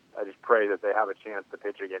I just pray that they have a chance to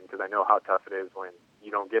pitch again, because I know how tough it is when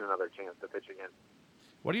you don't get another chance to pitch again.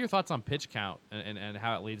 What are your thoughts on pitch count and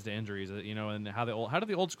how it leads to injuries? And how do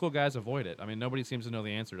the old school guys avoid it? I mean, nobody seems to know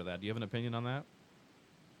the answer to that. Do you have an opinion on that?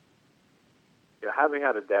 Having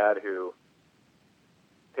had a dad who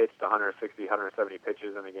pitched 160, 170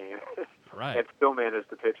 pitches in a game, right, and still managed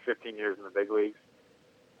to pitch 15 years in the big leagues.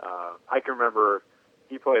 I can remember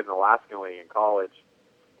he played in the Alaskan League in college,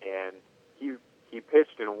 and he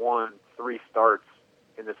pitched and won 3 starts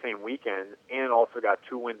in the same weekend, and also got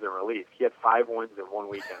 2 wins in relief. He had 5 wins in one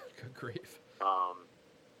weekend. Good grief.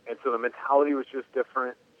 And so the mentality was just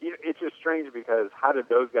different. It's just strange, because how did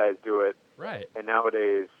those guys do it? Right. And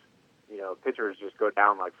nowadays, pitchers just go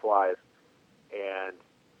down like flies. And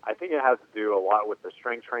I think it has to do a lot with the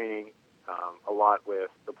strength training, a lot with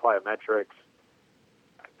the plyometrics.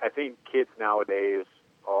 I think kids nowadays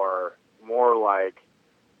are more like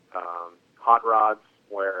hot rods,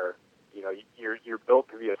 where you're built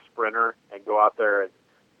to be a sprinter and go out there and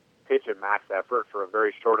pitch at max effort for a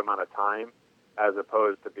very short amount of time, as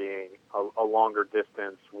opposed to being a longer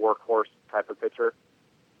distance workhorse type of pitcher.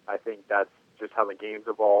 I think that's just how the game's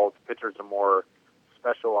evolved. Pitchers are more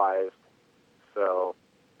specialized. So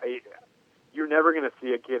you're never going to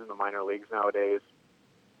see a kid in the minor leagues nowadays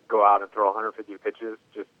go out and throw 150 pitches.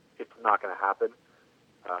 It's not going to happen.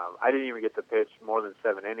 I didn't even get to pitch more than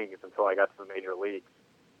 7 innings until I got to the major leagues.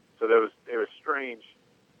 So it was strange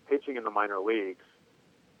pitching in the minor leagues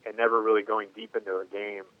and never really going deep into a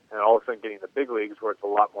game, and all of a sudden getting the big leagues where it's a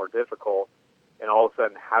lot more difficult, and all of a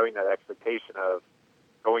sudden having that expectation of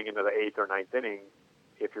going into the 8th or 9th inning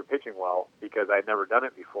if you're pitching well, because I'd never done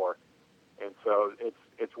it before. And so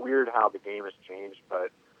it's weird how the game has changed,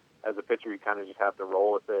 but as a pitcher, you kind of just have to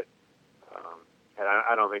roll with it. And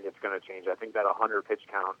I don't think it's going to change. I think that 100 pitch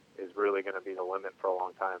count is really going to be the limit for a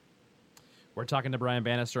long time. We're talking to Brian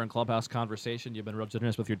Bannister in Clubhouse Conversation. You've been real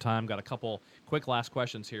generous with your time. Got a couple quick last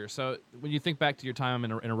questions here. So when you think back to your time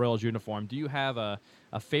in a Royals uniform, do you have a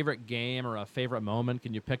favorite game or a favorite moment?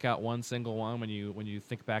 Can you pick out one single one when you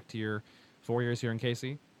think back to your 4 years here in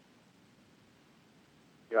KC?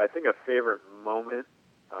 I think a favorite moment,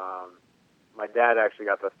 my dad actually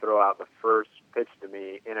got to throw out the first pitch to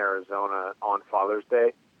me in Arizona on Father's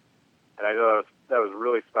Day. And I know that was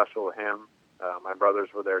really special to him. My brothers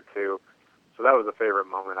were there too. So that was a favorite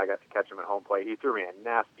moment. I got to catch him at home plate. He threw me a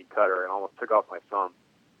nasty cutter and almost took off my thumb.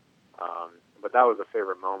 But that was a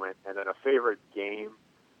favorite moment. And then a favorite game,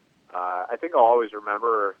 I think I'll always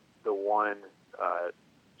remember the one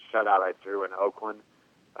shutout I threw in Oakland.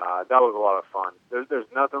 That was a lot of fun. There's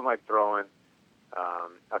nothing like throwing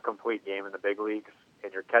a complete game in the big leagues,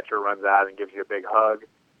 and your catcher runs out and gives you a big hug,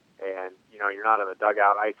 and you're not in the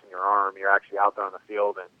dugout icing your arm. You're actually out there on the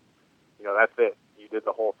field, and that's it. You did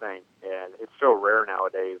the whole thing, and it's so rare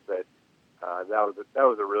nowadays that that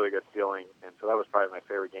was a really good feeling, and so that was probably my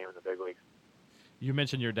favorite game in the big leagues. You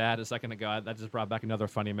mentioned your dad a second ago. That just brought back another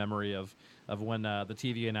funny memory of when the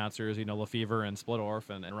TV announcers, Lefevre and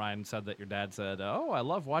Splittorff, and Ryan said that your dad said, "Oh, I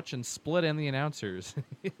love watching Split and the announcers."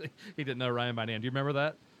 He didn't know Ryan by name. Do you remember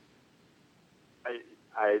that?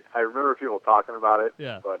 I remember people talking about it,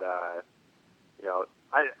 Yeah. But I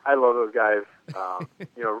love those guys.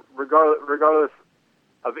 Regardless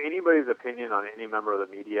of anybody's opinion on any member of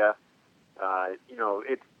the media,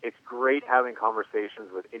 it's great having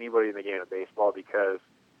conversations with anybody in the game of baseball because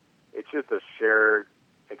it's just a shared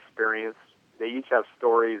experience. They each have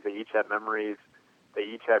stories, they each have memories, they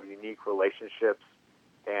each have unique relationships,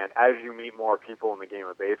 and as you meet more people in the game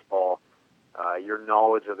of baseball, your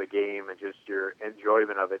knowledge of the game and just your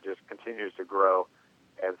enjoyment of it just continues to grow.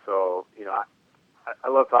 And so, I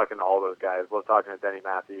love talking to all those guys. Love talking to Denny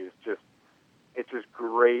Matthews. It's just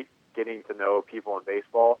great getting to know people in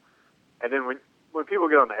baseball. And then when people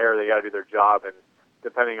get on the air, they got to do their job. And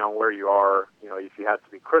depending on where you are, if you have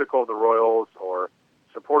to be critical of the Royals or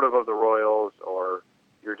supportive of the Royals, or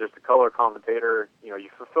you're just a color commentator, you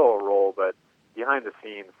fulfill a role. But behind the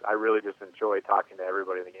scenes, I really just enjoy talking to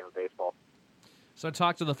everybody in the game of baseball. So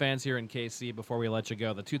talk to the fans here in KC before we let you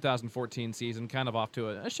go. The 2014 season kind of off to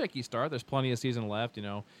a shaky start. There's plenty of season left,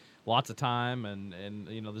 lots of time, and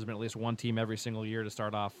there's been at least one team every single year to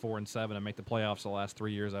start off 4-7 and make the playoffs the last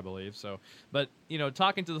 3 years, I believe. So, but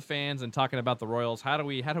talking to the fans and talking about the Royals, how do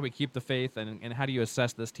we keep the faith, and how do you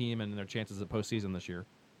assess this team and their chances at postseason this year?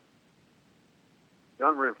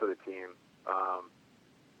 I'm rooting for the team.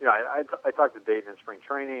 I talked to Dayton in spring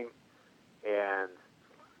training, and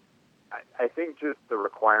I think just the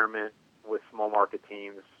requirement with small market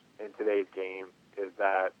teams in today's game is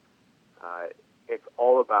that it's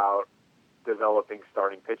all about developing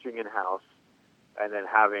starting pitching in-house and then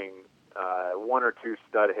having one or two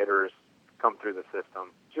stud hitters come through the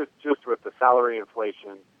system, just with the salary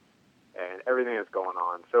inflation and everything that's going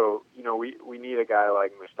on. So, we need a guy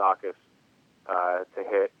like Moustakas to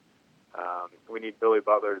hit. We need Billy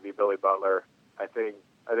Butler to be Billy Butler. I think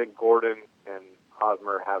Gordon and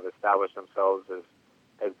Hosmer have established themselves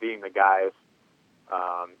as being the guys.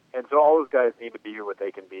 And so all those guys need to be what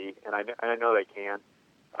they can be, and I know they can,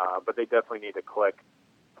 but they definitely need to click.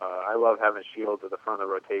 I love having Shields at the front of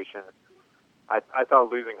the rotation. I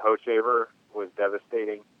thought losing Hochevar was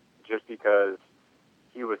devastating just because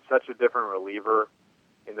he was such a different reliever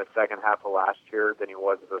in the second half of last year than he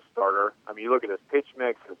was as a starter. I mean, you look at his pitch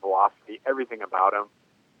mix, his velocity, everything about him.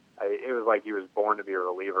 It was like he was born to be a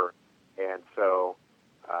reliever. And so,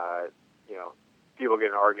 people get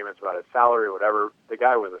in arguments about his salary or whatever. The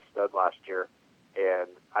guy was a stud last year, and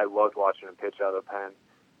I loved watching him pitch out of the pen.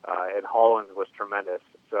 And Holland was tremendous.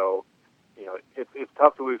 So, it's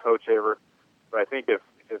tough to lose Hochevar, but I think if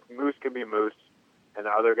Moose can be Moose and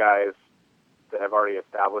the other guys that have already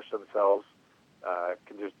established themselves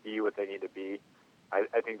can just be what they need to be, I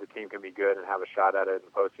think the team can be good and have a shot at it in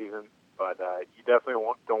the postseason. But you definitely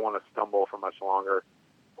don't want to stumble for much longer,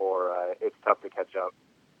 or it's tough to catch up.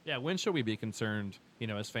 Yeah, when should we be concerned,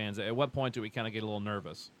 as fans? At what point do we kind of get a little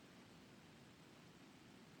nervous?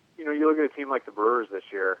 You look at a team like the Brewers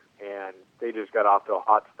this year, and they just got off to a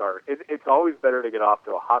hot start. It's always better to get off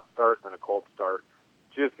to a hot start than a cold start,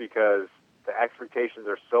 just because the expectations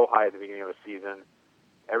are so high at the beginning of the season.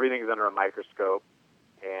 Everything's under a microscope,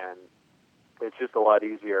 and it's just a lot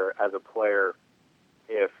easier as a player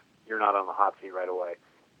if you're not on the hot seat right away.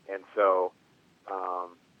 And so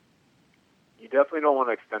you definitely don't want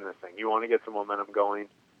to extend this thing. You want to get some momentum going,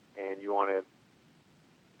 and you want to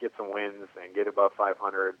get some wins and get above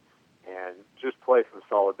 500 and just play some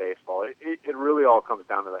solid baseball. It really all comes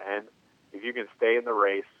down to the end. If you can stay in the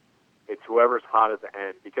race, it's whoever's hot at the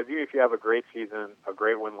end. Because even if you have a great season, a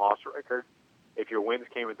great win-loss record, if your wins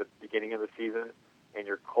came at the beginning of the season and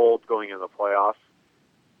you're cold going into the playoffs,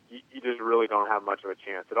 you just really don't have much of a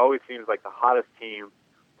chance. It always seems like the hottest team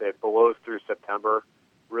that blows through September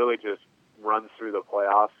really just runs through the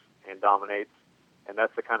playoffs and dominates, and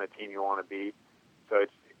that's the kind of team you want to be. So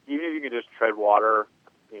it's even if you can just tread water,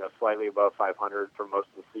 slightly above 500 for most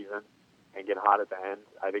of the season and get hot at the end,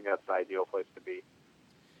 I think that's the ideal place to be.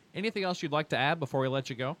 Anything else you'd like to add before we let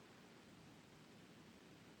you go?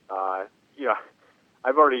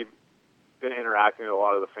 I've already been interacting with a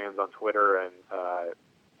lot of the fans on Twitter, and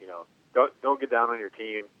don't get down on your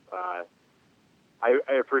team. I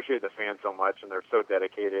appreciate the fans so much, and they're so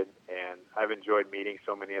dedicated, and I've enjoyed meeting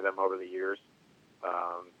so many of them over the years.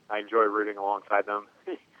 I enjoy rooting alongside them.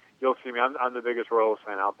 You'll see me. I'm the biggest Royals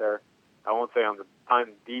fan out there. I won't say I'm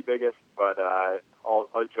the biggest, but I'll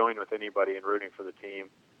join with anybody in rooting for the team.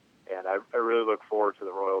 And I really look forward to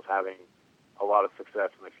the Royals having a lot of success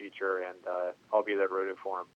in the future, and I'll be there rooting for them.